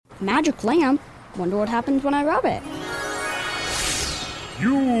Magic lamp? Wonder what happens when I rub it.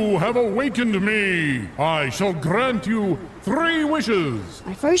 You have awakened me. I shall grant you 3 wishes.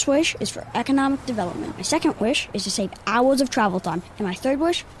 My first wish is for economic development. My second wish is to save hours of travel time. And my third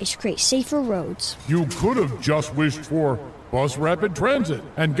wish is to create safer roads. You could have just wished for bus rapid transit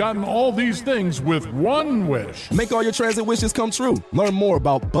and gotten all these things with 1 wish. Make all your transit wishes come true. Learn more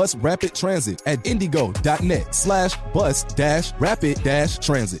about bus rapid transit at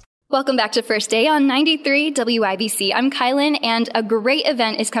indigo.net/bus-rapid-transit. Welcome back to First Day on 93 WIBC. I'm Kylan, and a great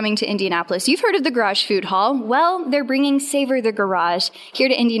event is coming to Indianapolis. You've heard of the Garage Food Hall. Well, they're bringing Savor the Garage here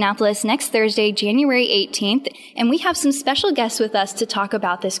to Indianapolis next Thursday, January 18th, and we have some special guests with us to talk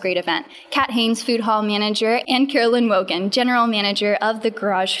about this great event. Kat Haynes, Food Hall Manager, and Carolyn Wogan, General Manager of the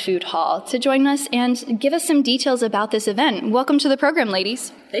Garage Food Hall, to join us and give us some details about this event. Welcome to the program,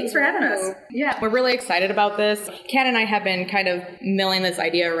 ladies. Thanks for having us. Yeah, we're really excited about this. Kat and I have been kind of milling this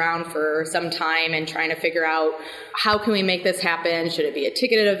idea around for some time and trying to figure out how can we make this happen? Should it be a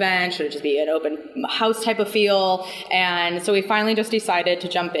ticketed event? Should it just be an open house type of feel? And so we finally just decided to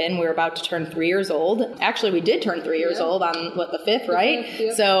jump in. We were about to turn 3 years old. Actually, we did turn 3 years old on the 5th, right?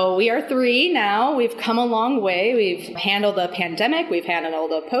 Yeah. So we are 3 now. We've come a long way. We've handled the pandemic. We've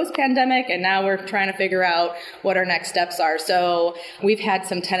handled the post-pandemic. And now we're trying to figure out what our next steps are. So we've had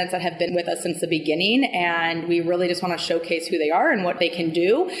some tenants that have been with us since the beginning, and we really just want to showcase who they are and what they can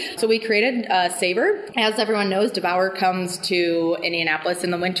do. So we created Savor. As everyone knows, Devour comes to Indianapolis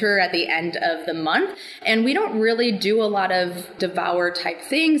in the winter at the end of the month, and we don't really do a lot of Devour type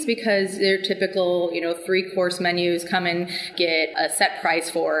things because they're typical, 3-course menus. Come and get a set price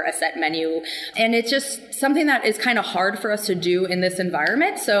for a set menu, and it's just something that is kind of hard for us to do in this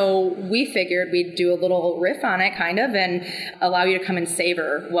environment. So we figured we'd do a little riff on it kind of and allow you to come and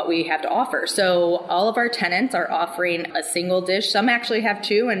savor what we have to offer. So all of our tenants are offering a single dish. Some actually have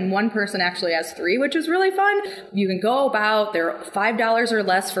 2, and one person actually has 3, which is really fun. You can go about, they're $5 or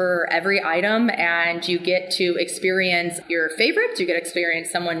less for every item, and you get to experience your favorites. You get to experience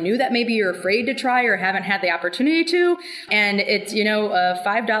someone new that maybe you're afraid to try or haven't had the opportunity to. And it's, a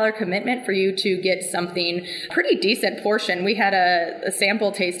 $5 commitment for you to get something pretty decent portion. We had a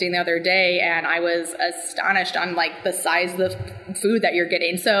sample tasting the other day, and I was astonished on the size of the food that you're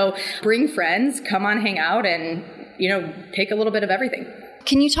getting. So bring friends, come on, hang out, and, take a little bit of everything.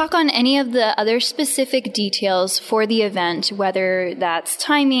 Can you talk on any of the other specific details for the event, whether that's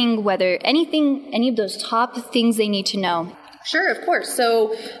timing, whether any of those top things they need to know? Sure, of course.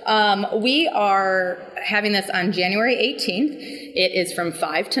 So we are having this on January 18th. It is from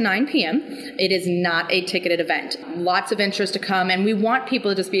 5 to 9 p.m. It is not a ticketed event. Lots of interest to come, and we want people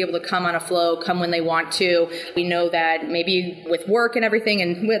to just be able to come on a flow, come when they want to. We know that maybe with work and everything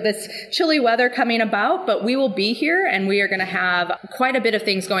and with this chilly weather coming about, but we will be here, and we are going to have quite a bit of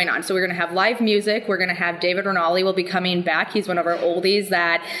things going on. So we're going to have live music. We're going to have David Rinaldi will be coming back. He's one of our oldies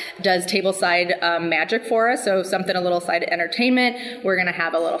that does tableside magic for us, so something a little side entertainment. We're going to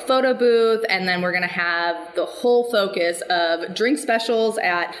have a little photo booth, and then we're going to have the whole focus of drink specials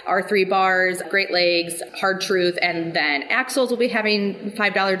at our 3 bars, Great Lakes, Hard Truth, and then Axel's will be having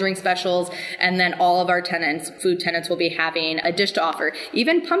 $5 drink specials, and then all of our food tenants will be having a dish to offer.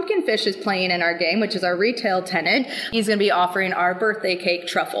 Even Pumpkin Fish is playing in our game, which is our retail tenant. He's going to be offering our birthday cake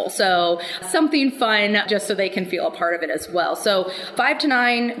truffle. So something fun just so they can feel a part of it as well. So 5 to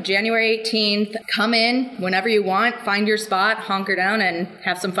 9, January 18th, come in whenever you want, find your spot, hunker down, and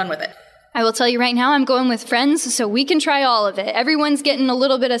have some fun with it. I will tell you right now, I'm going with friends, so we can try all of it. Everyone's getting a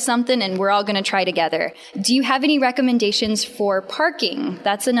little bit of something, and we're all going to try together. Do you have any recommendations for parking?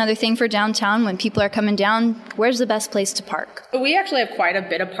 That's another thing for downtown. When people are coming down, where's the best place to park? We actually have quite a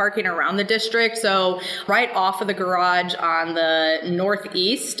bit of parking around the district. So right off of the garage on the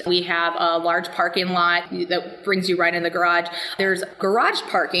northeast, we have a large parking lot that brings you right in the garage. There's garage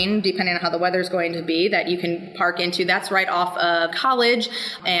parking, depending on how the weather's going to be, that you can park into. That's right off of College,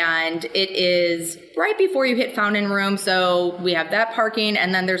 and it is right before you hit Fountain Room. So we have that parking,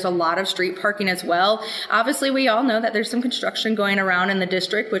 and then there's a lot of street parking as well. Obviously, we all know that there's some construction going around in the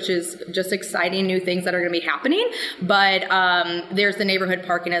district, which is just exciting new things that are going to be happening. But there's the neighborhood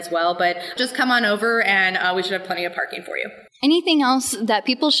parking as well. But just come on over, and we should have plenty of parking for you. Anything else that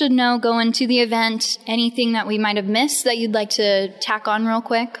people should know going to the event? Anything that we might have missed that you'd like to tack on real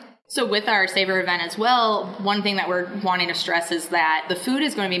quick? So with our Savor event as well, one thing that we're wanting to stress is that the food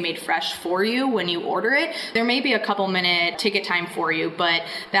is going to be made fresh for you when you order it. There may be a couple minute ticket time for you, but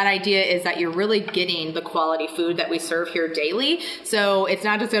that idea is that you're really getting the quality food that we serve here daily. So it's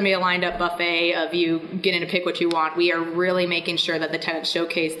not just going to be a lined up buffet of you getting to pick what you want. We are really making sure that the tenants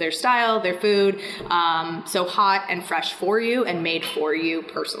showcase their style, their food, so hot and fresh for you and made for you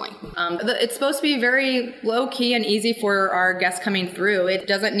personally. It's supposed to be very low key and easy for our guests coming through. It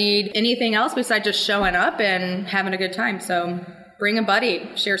doesn't need anything else besides just showing up and having a good time. So bring a buddy,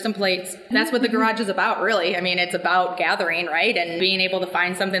 share some plates. That's what the garage is about, really. I mean, it's about gathering, right? And being able to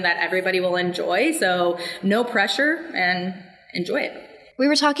find something that everybody will enjoy. So no pressure and enjoy it. We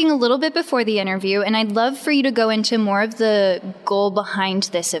were talking a little bit before the interview, and I'd love for you to go into more of the goal behind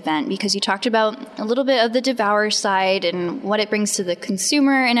this event, because you talked about a little bit of the Devour side and what it brings to the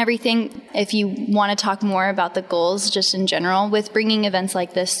consumer and everything. If you want to talk more about the goals just in general with bringing events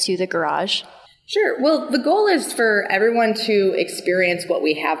like this to the garage. Sure. Well, the goal is for everyone to experience what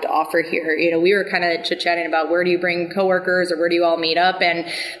we have to offer here. You know, we were kind of chit-chatting about where do you bring coworkers or where do you all meet up? And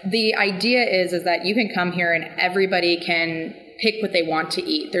the idea is that you can come here and everybody can pick what they want to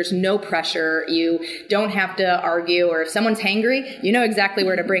eat. There's no pressure. You don't have to argue, or if someone's hangry, you know exactly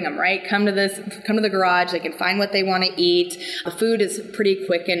where to bring them, right? Come to the garage. They can find what they want to eat. The food is pretty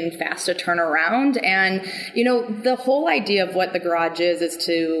quick and fast to turn around. And, you know, the whole idea of what the garage is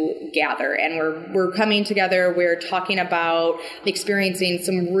to gather. And we're coming together. We're talking about experiencing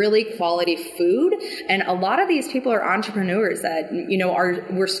some really quality food. And a lot of these people are entrepreneurs that, you know,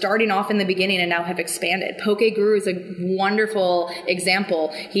 we're starting off in the beginning and now have expanded. Poke Guru is a wonderful example.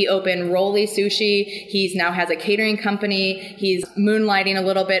 He opened Rolly Sushi. He now has a catering company. He's moonlighting a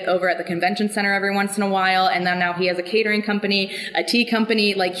little bit over at the convention center every once in a while. And then now he has a catering company, a tea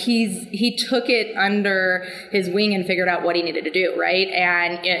company. Like he took it under his wing and figured out what he needed to do, right?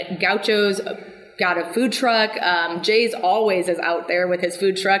 And Gaucho's got a food truck. Jay's always is out there with his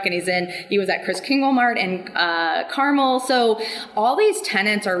food truck, and he was at Chris Kingle Mart and Carmel. So all these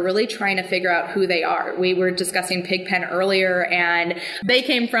tenants are really trying to figure out who they are. We were discussing Pigpen earlier, and they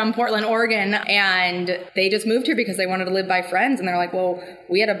came from Portland, Oregon, and they just moved here because they wanted to live by friends. And they're like, well,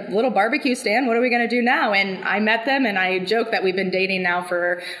 we had a little barbecue stand. What are we going to do now? And I met them, and I joke that we've been dating now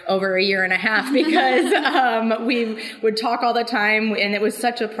for over a year and a half because we would talk all the time, and it was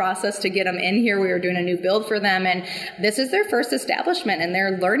such a process to get them in here. We were doing a new build for them, and this is their first establishment, and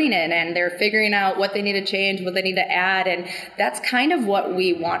they're learning it, and they're figuring out what they need to change, what they need to add. And that's kind of what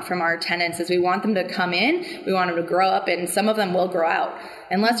we want from our tenants, is we want them to come in, we want them to grow up, and some of them will grow out.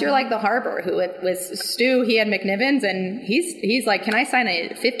 Unless you're like the Harbor, who with Stu, he had McNiven's, and he's like, can I sign a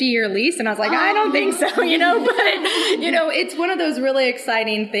 50-year lease? And I was like, I don't think so, you know, but, you know, it's one of those really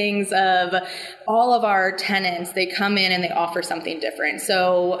exciting things of all of our tenants, they come in and they offer something different.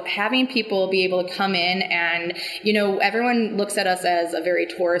 So having people be able to come in and, you know, everyone looks at us as a very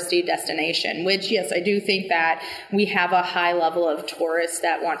touristy destination, which, yes, I do think that we have a high level of tourists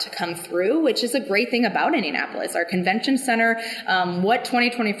that want to come through, which is a great thing about Indianapolis. Our convention center, what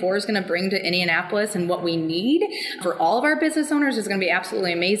 2024 is going to bring to Indianapolis and what we need for all of our business owners is going to be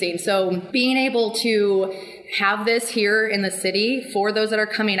absolutely amazing. So being able to have this here in the city for those that are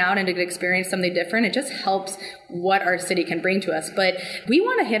coming out and to experience something different, it just helps what our city can bring to us. But we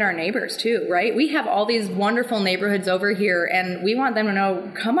want to hit our neighbors too, right? We have all these wonderful neighborhoods over here, and we want them to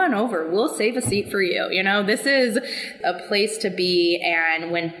know, come on over, we'll save a seat for you. You know, this is a place to be.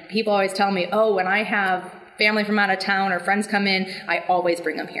 And when people always tell me, oh, when I have family from out of town or friends come in, I always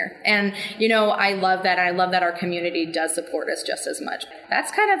bring them here. And, you know, I love that. I love that our community does support us just as much.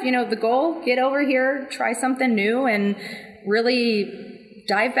 That's kind of, you know, the goal. Get over here, try something new, and really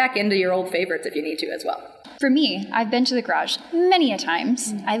dive back into your old favorites if you need to as well. For me, I've been to the garage many a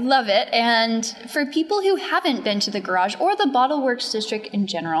times. I love it. And for people who haven't been to the garage or the Bottle Works district in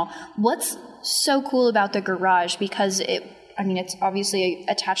general, what's so cool about the garage? Because it's obviously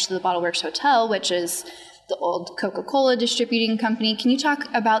attached to the Bottle Works Hotel, which is the old Coca-Cola distributing company. Can you talk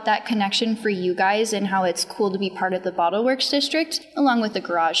about that connection for you guys and how it's cool to be part of the Bottle Works district along with the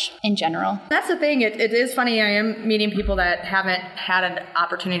garage in general? That's the thing. It is funny. I am meeting people that haven't had an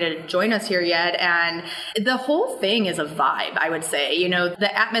opportunity to join us here yet. And the whole thing is a vibe, I would say. You know,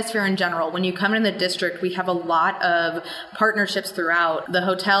 the atmosphere in general, when you come in the district, we have a lot of partnerships throughout. The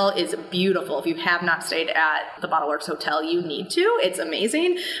hotel is beautiful. If you have not stayed at the Bottle Works Hotel, you need to. It's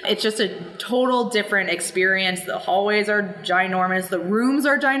amazing. It's just a total different experience experience. The hallways are ginormous. The rooms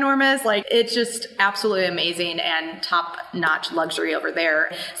are ginormous. Like, it's just absolutely amazing and top-notch luxury over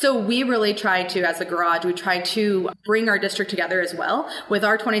there. So we really try to, as a garage, we try to bring our district together as well. With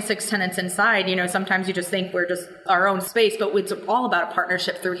our 26 tenants inside, sometimes you just think we're just our own space, but it's all about a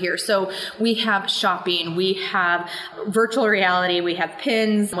partnership through here. So we have shopping, we have virtual reality, we have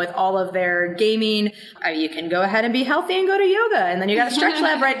pins with all of their gaming. You can go ahead and be healthy and go to yoga, and then you got a stretch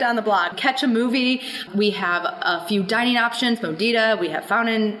lab right down the block. Catch a movie. We have a few dining options, Bodita, we have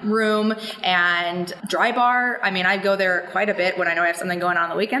fountain room and dry bar. I mean, I go there quite a bit when I know I have something going on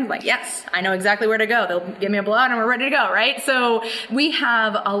the weekends. Like, yes, I know exactly where to go. They'll give me a blowout and we're ready to go, right? So we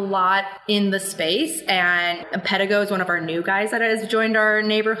have a lot in the space, and Pedigo is one of our new guys that has joined our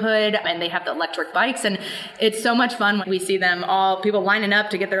neighborhood, and they have the electric bikes, and it's so much fun when we see them all, people lining up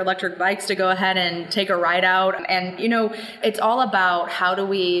to get their electric bikes to go ahead and take a ride out. And, it's all about how do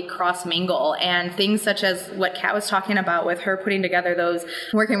we cross mingle, and things such as what Kat was talking about with her putting together those,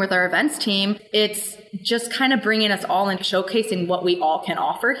 working with our events team. It's just kind of bringing us all and showcasing what we all can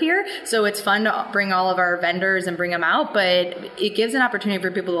offer here. So it's fun to bring all of our vendors and bring them out, but it gives an opportunity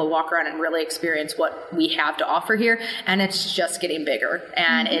for people to walk around and really experience what we have to offer here. And it's just getting bigger,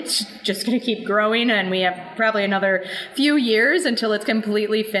 and it's just going to keep growing. And we have probably another few years until it's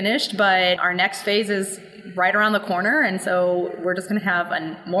completely finished, but our next phase is right around the corner. And so we're just going to have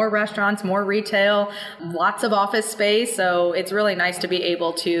more restaurants, more retail, lots of office space. So it's really nice to be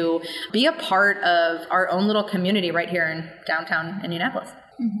able to be a part of our own little community right here in downtown Indianapolis.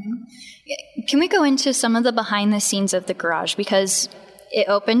 Mm-hmm. Can we go into some of the behind the scenes of the garage? Because it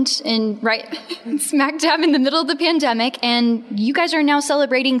opened right smack dab in the middle of the pandemic, and you guys are now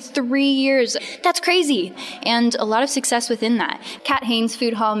celebrating 3 years. That's crazy. And a lot of success within that. Kat Haynes,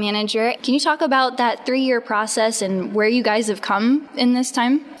 food hall manager. Can you talk about that 3-year process and where you guys have come in this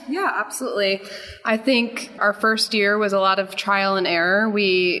time? Yeah, absolutely. I think our first year was a lot of trial and error.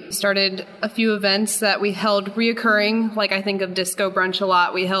 We started a few events that we held reoccurring, like I think of disco brunch a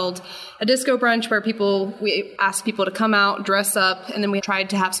lot. We held a disco brunch where we asked people to come out, dress up, and then we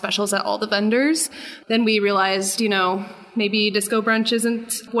tried to have specials at all the vendors. Then we realized, maybe disco brunch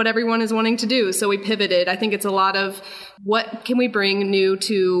isn't what everyone is wanting to do. So we pivoted. I think it's a lot of what can we bring new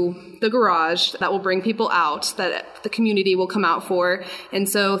to the garage that will bring people out, that the community will come out for. And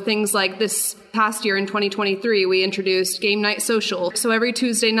so things like this past year in 2023, we introduced Game Night Social. So every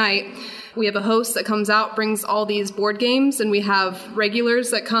Tuesday night, we have a host that comes out, brings all these board games, and we have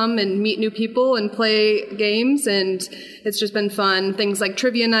regulars that come and meet new people and play games, and it's just been fun. Things like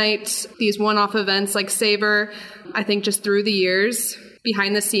trivia night, these one-off events like Savor. I think just through the years,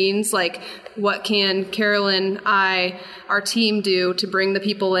 behind the scenes, like what can Carolyn, our team do to bring the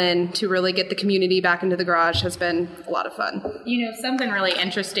people in to really get the community back into the garage has been a lot of fun. Something really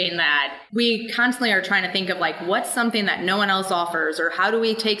interesting that we constantly are trying to think of, like, what's something that no one else offers, or how do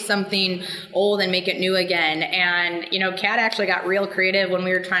we take something old and make it new again? And, Kat actually got real creative when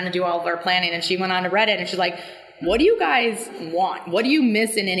we were trying to do all of our planning, and she went on to Reddit and she's like, what do you guys want? What do you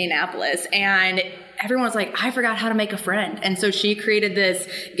miss in Indianapolis? And everyone was like, I forgot how to make a friend. And so she created this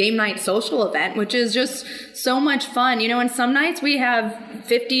game night social event, which is just so much fun. And some nights we have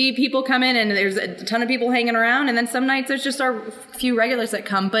 50 people come in and there's a ton of people hanging around. And then some nights there's just our few regulars that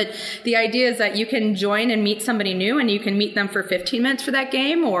come. But the idea is that you can join and meet somebody new, and you can meet them for 15 minutes for that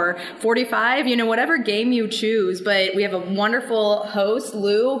game or 45, whatever game you choose. But we have a wonderful host,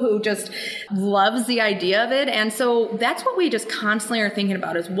 Lou, who just loves the idea of it. And so that's what we just constantly are thinking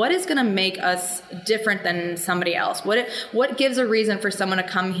about, is what is going to make us different than somebody else? What gives a reason for someone to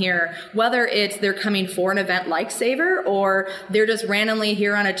come here, whether it's they're coming for an event like Savor, or they're just randomly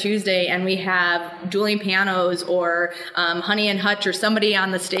here on a Tuesday and we have dueling pianos or Honey and Hutch or somebody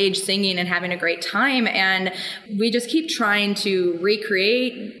on the stage singing and having a great time. And we just keep trying to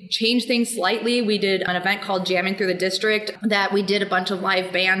recreate, change things slightly. We did an event called Jamming Through the District that we did a bunch of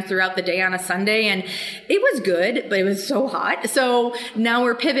live bands throughout the day on a Sunday, and it was good, but it was so hot. So now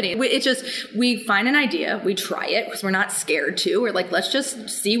we're pivoting. It's just, we find an idea, we try it because we're not scared to. We're like, let's just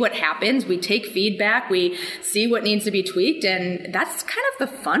see what happens. We take feedback, we see what needs to be tweaked, and that's kind of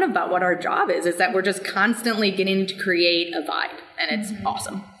the fun about what our job is that we're just constantly getting to create a vibe, and it's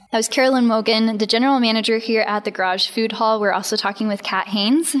awesome. That was Carolyn Mogan, the general manager here at the Garage Food Hall. We're also talking with Kat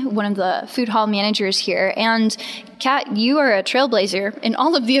Haynes, one of the food hall managers here. And Kat, you are a trailblazer in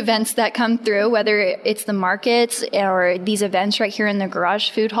all of the events that come through, whether it's the markets or these events right here in the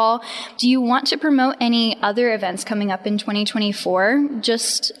Garage Food Hall. Do you want to promote any other events coming up in 2024,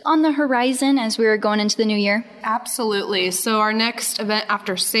 just on the horizon as we're going into the new year? Absolutely. So our next event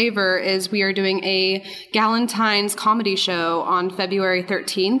after Savor is we are doing a Galentine's comedy show on February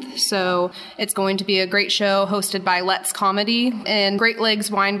 13th. 13th. So it's going to be a great show hosted by Let's Comedy. And Great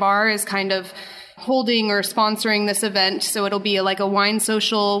Legs Wine Bar is kind of holding or sponsoring this event. So it'll be like a wine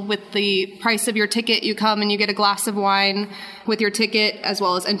social. With the price of your ticket, you come and you get a glass of wine with your ticket, as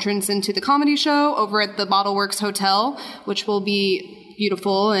well as entrance into the comedy show over at the Bottleworks Hotel, which will be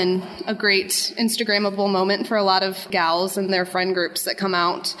beautiful and a great Instagrammable moment for a lot of gals and their friend groups that come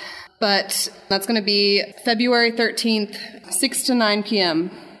out. But that's going to be February 13th, 6 to 9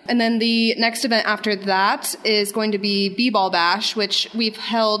 p.m. And then the next event after that is going to be B-Ball Bash, which we've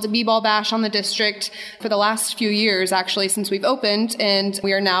held B-Ball Bash on the district for the last few years, actually, since we've opened. And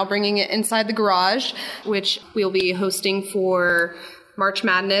we are now bringing it inside the garage, which we'll be hosting for March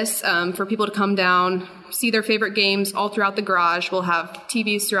Madness, for people to come down, see their favorite games all throughout the garage. We'll have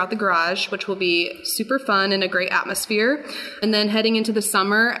TVs throughout the garage, which will be super fun and a great atmosphere. And then heading into the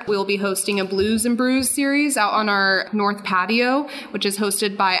summer, we'll be hosting a Blues and Brews series out on our north patio, which is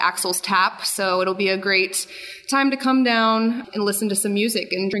hosted by Axel's Tap. So it'll be a great time to come down and listen to some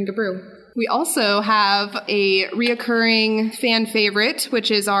music and drink a brew. We also have a reoccurring fan favorite,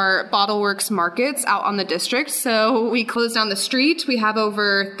 which is our Bottleworks markets out on the district. So we close down the street. We have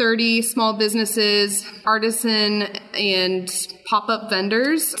over 30 small businesses, artisan, and pop-up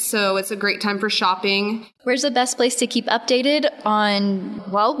vendors. So it's a great time for shopping. Where's the best place to keep updated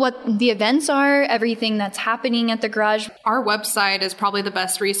on, well, what the events are, everything that's happening at the garage? Our website is probably the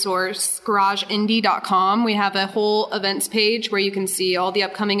best resource, garageindy.com. We have a whole events page where you can see all the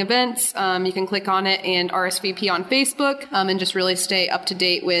upcoming events. You can click on it and RSVP on Facebook, and just really stay up to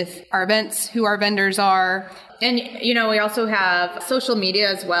date with our events, who our vendors are. And, you know, we also have social media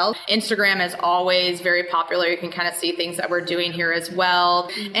as well. Instagram is always very popular. You can kind of see things that we're doing here as well.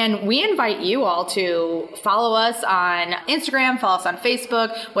 And we invite you all to follow us on Instagram, follow us on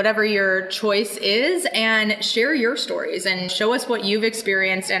Facebook, whatever your choice is, and share your stories and show us what you've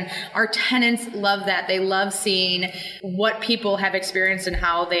experienced. And our tenants love that. They love seeing what people have experienced and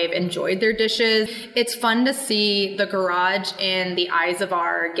how they've enjoyed their dishes. It's fun to see the garage in the eyes of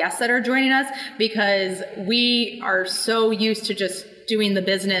our guests that are joining us, because we are so used to just doing the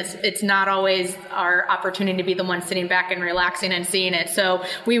business. It's not always our opportunity to be the one sitting back and relaxing and seeing it. So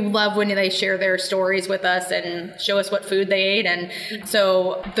we love when they share their stories with us and show us what food they ate. And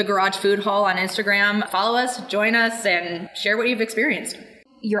so the Garage Food Hall on Instagram, follow us, join us, and share what you've experienced.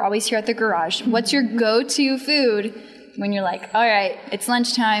 You're always here at the garage. What's your go-to food when you're like, all right, it's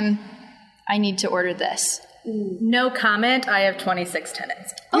lunchtime, I need to order this? No comment. I have 26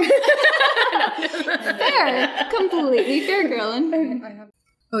 tenants. Fair. Completely fair, Carolyn.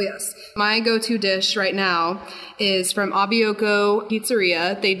 Oh, yes. My go-to dish right now is from Abioco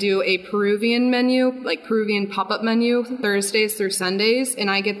Pizzeria. They do a Peruvian menu, like Peruvian pop-up menu, Thursdays through Sundays,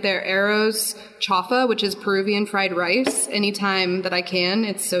 and I get their arroz chafa, which is Peruvian fried rice, anytime that I can.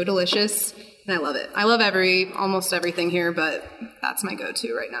 It's so delicious, and I love it. I love almost everything here, but that's my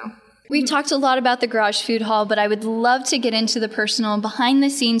go-to right now. We've talked a lot about the Garage Food Hall, but I would love to get into the personal, behind the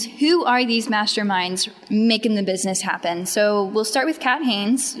scenes. Who are these masterminds making the business happen? So we'll start with Kat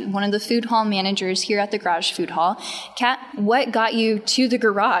Haynes, one of the food hall managers here at the Garage Food Hall. Kat, what got you to the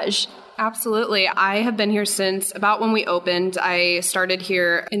garage? Absolutely. I have been here since about when we opened. I started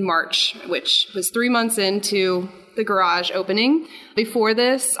here in March, which was 3 months into the garage opening. Before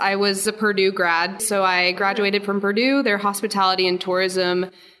this, I was a Purdue grad. So I graduated from Purdue, their hospitality and tourism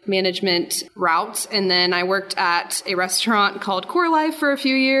management route. And then I worked at a restaurant called Core Life for a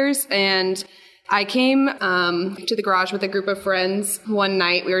few years. And I came to the garage with a group of friends one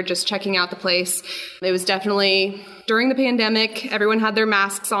night. We were just checking out the place. It was definitely during the pandemic. Everyone had their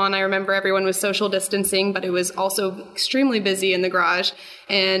masks on. I remember everyone was social distancing, but it was also extremely busy in the garage.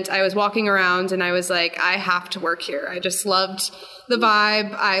 And I was walking around and I was like, I have to work here. I just loved the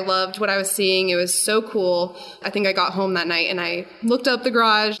vibe. I loved what I was seeing. It was so cool. I think I got home that night and I looked up the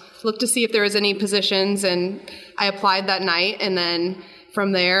garage, looked to see if there was any positions, and I applied that night. And then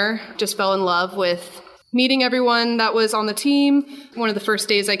from there, just fell in love with meeting everyone that was on the team. One of the first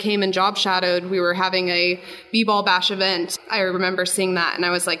days I came and job shadowed, we were having a B-Ball Bash event. I remember seeing that and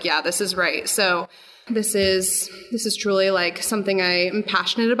I was like, yeah, this is right. So this is truly like something I am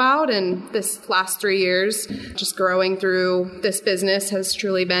passionate about. And this last 3 years, just growing through this business has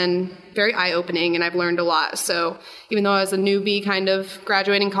truly been very eye-opening, and I've learned a lot. So even though I was a newbie kind of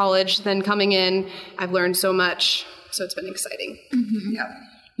graduating college, then coming in, I've learned so much. So it's been exciting. Mm-hmm. Yeah.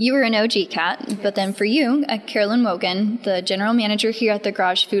 You were an OG, Kat, but then for you, Carolyn Wogan, the general manager here at the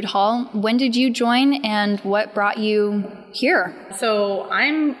Garage Food Hall, when did you join and what brought you here? So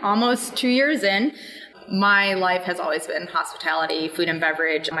I'm almost 2 years in. my life has always been hospitality, food and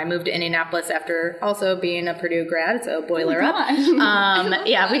beverage. I moved to Indianapolis after also being a Purdue grad, so boiler up.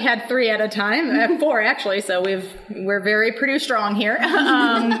 Yeah, we had 3 at a time, 4 actually, so we're very Purdue strong here.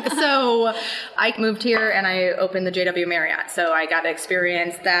 So I moved here and I opened the JW Marriott, so I got to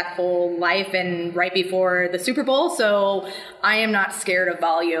experience that whole life and right before the Super Bowl, so I am not scared of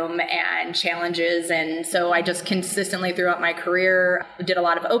volume and challenges, and so I just consistently throughout my career did a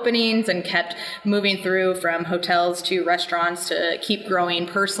lot of openings and kept moving through from hotels to restaurants to keep growing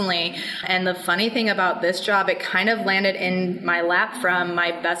personally. And the funny thing about this job, it kind of landed in my lap from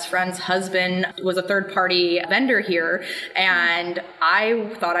my best friend's husband was a third-party vendor here, and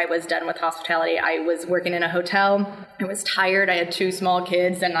I thought I was done with hospitality. I was working in a hotel. I was tired. I had 2 small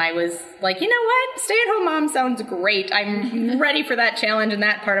kids, and I was like, you know what? Stay-at-home mom sounds great. I'm ready for that challenge in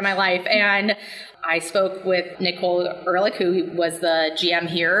that part of my life. And I spoke with Nicole Ehrlich, who was the GM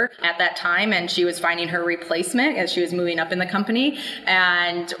here at that time, and she was finding her replacement as she was moving up in the company.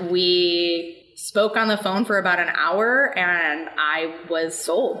 And we spoke on the phone for about an hour, and I was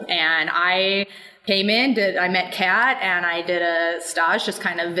sold. And I came in, I met Kat, and I did a stage just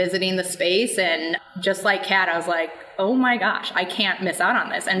kind of visiting the space. And just like Kat, I was like, oh my gosh, I can't miss out on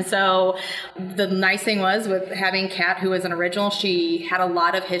this. And so the nice thing was with having Kat, who was an original, she had a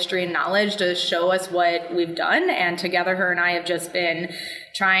lot of history and knowledge to show us what we've done. And together, her and I have just been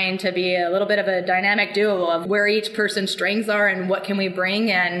trying to be a little bit of a dynamic duo of where each person's strengths are and what can we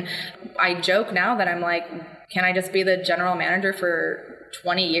bring. And I joke now that I'm like, can I just be the general manager for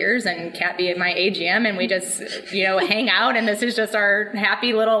 20 years and Kat be at my AGM and we just, hang out, and this is just our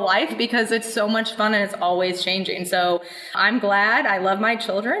happy little life because it's so much fun and it's always changing. So I'm glad. I love my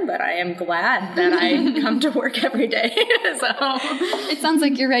children, but I am glad that I come to work every day. So it sounds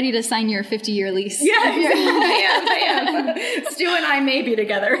like you're ready to sign your 50-year lease. Yes, I am. Stu and I may be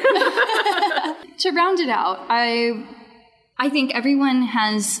together. To round it out, I think everyone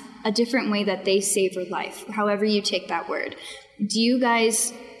has a different way that they savor life, however you take that word.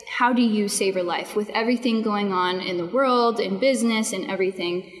 How do you savor life? With everything going on in the world, in business, and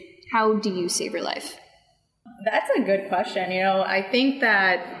everything, how do you savor life? That's a good question. I think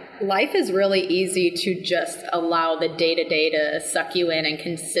that life is really easy to just allow the day-to-day to suck you in and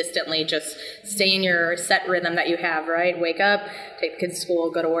consistently just stay in your set rhythm that you have, right? Wake up, take the kids to school,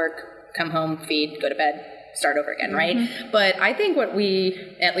 go to work, come home, feed, go to bed, start over again, right? Mm-hmm. But I think what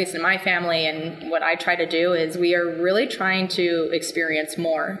we, at least in my family and what I try to do is we are really trying to experience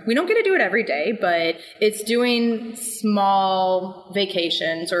more. We don't get to do it every day, but it's doing small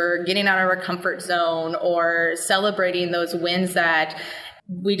vacations or getting out of our comfort zone or celebrating those wins that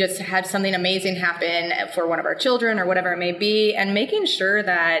we just had something amazing happen for one of our children or whatever it may be, and making sure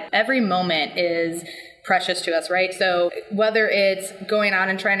that every moment is precious to us, right? So whether it's going out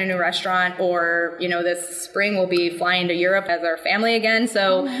and trying a new restaurant or, this spring we'll be flying to Europe as our family again.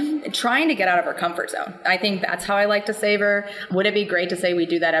 So trying to get out of our comfort zone. I think that's how I like to savor. Would it be great to say we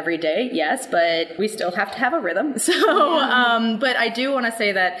do that every day? Yes, but we still have to have a rhythm. So, but I do want to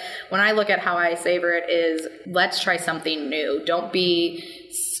say that when I look at how I savor it is let's try something new. Don't be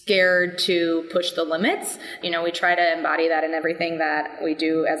scared to push the limits. We try to embody that in everything that we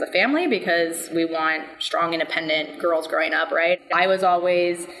do as a family because we want strong, independent girls growing up, right? I was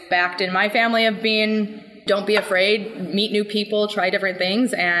always backed in my family of don't be afraid, meet new people, try different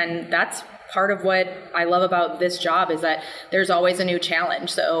things. And that's part of what I love about this job is that there's always a new challenge.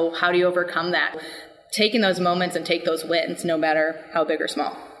 So how do you overcome that? Taking those moments and take those wins, no matter how big or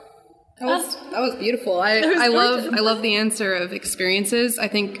small. That was beautiful. I love the answer of experiences. I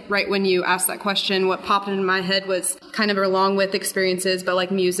think right when you asked that question, what popped into my head was kind of along with experiences, but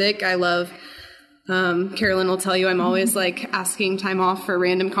like music. I love, Carolyn will tell you, I'm always like asking time off for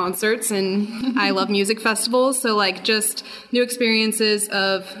random concerts, and I love music festivals. So like just new experiences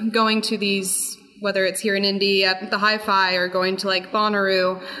of going to these, whether it's here in Indy at the Hi-Fi or going to like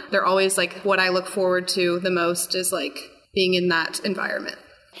Bonnaroo, they're always like what I look forward to the most is like being in that environment.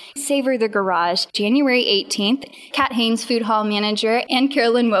 Savor the Garage, January 18th. Kat Haynes, Food Hall Manager, and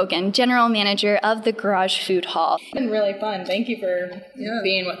Carolyn Wogan, General Manager of the Garage Food Hall. It's been really fun. Thank you for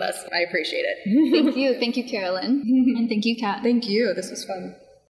being with us. I appreciate it. Thank you. Thank you, Carolyn. And thank you, Kat. Thank you. This was fun.